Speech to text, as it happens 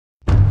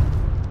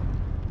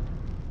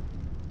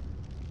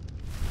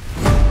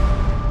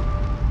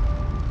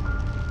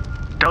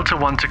Delta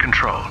 1 to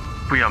Control.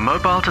 We are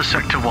mobile to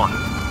Sector 1.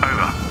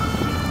 Over.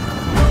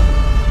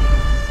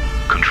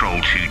 Control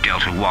to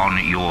Delta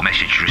 1, your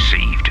message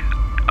received.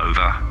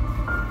 Over.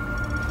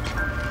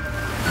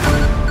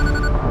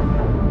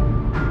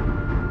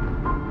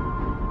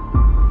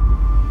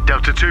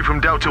 Delta 2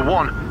 from Delta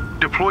 1.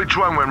 Deploy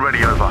drone when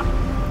ready, over.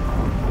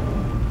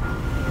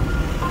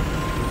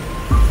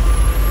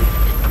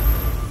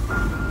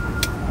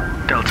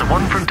 Delta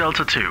 1 from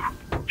Delta 2.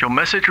 Your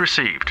message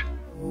received.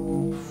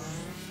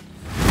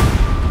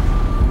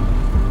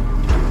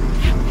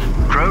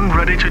 Drone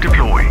ready to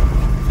deploy.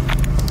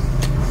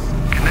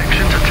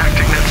 Connection to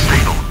TacticNet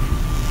stable.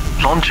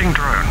 Launching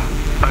drone.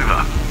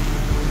 Over.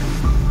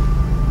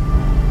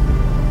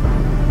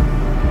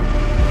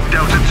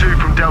 Delta 2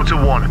 from Delta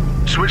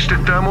 1. Switch to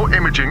thermal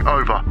imaging,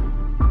 over.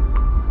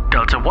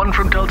 Delta 1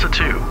 from Delta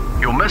 2.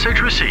 Your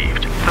message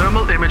received.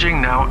 Thermal imaging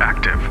now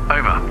active.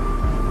 Over.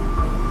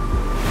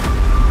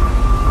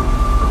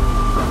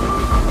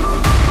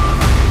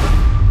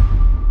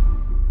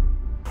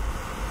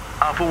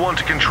 Alpha 1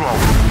 to Control.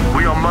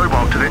 We are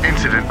mobile to the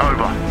incident,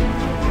 over.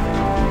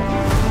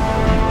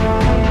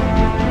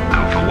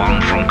 Alpha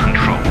 1 from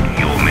Control,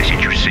 your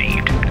message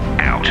received.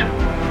 Out.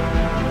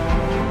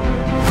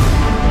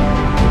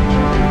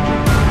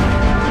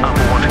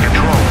 Alpha 1 to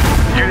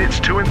Control. Units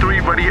 2 and 3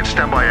 ready at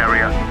standby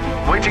area.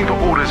 Waiting for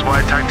orders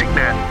via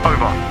TacticNet,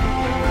 over.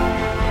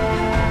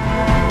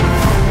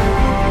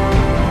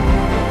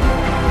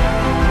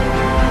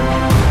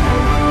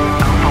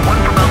 Alpha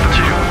 1 from Alpha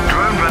 2.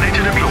 Drone ready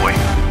to deploy.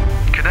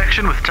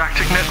 Connection with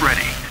TacticNet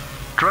ready.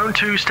 Drone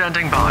 2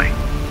 standing by.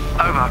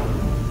 Over.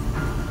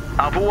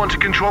 Alpha 1 to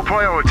Control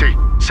priority.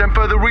 Send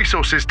further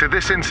resources to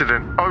this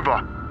incident,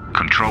 over.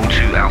 Control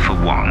to Alpha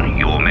 1,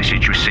 your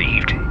message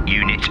received.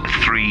 Unit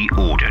 3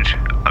 ordered.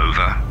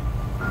 Over.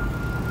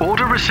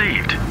 Order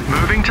received.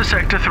 Moving to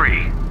Sector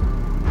 3.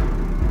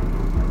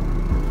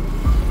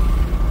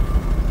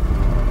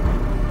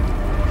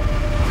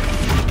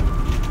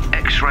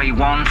 X-Ray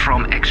 1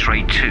 from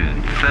X-Ray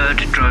 2. Third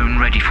drone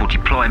ready for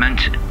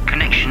deployment.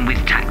 Connection with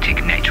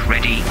TacticNet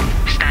ready.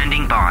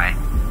 Standing by.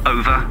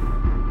 Over.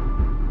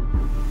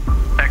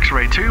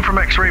 X-Ray 2 from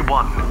X-Ray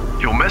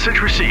 1. Your message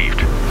received.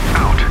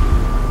 Out.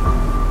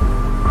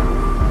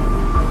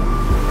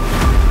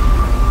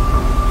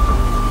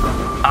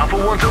 Alpha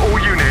 1 to all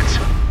units.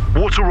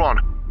 Water on.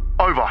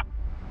 Over.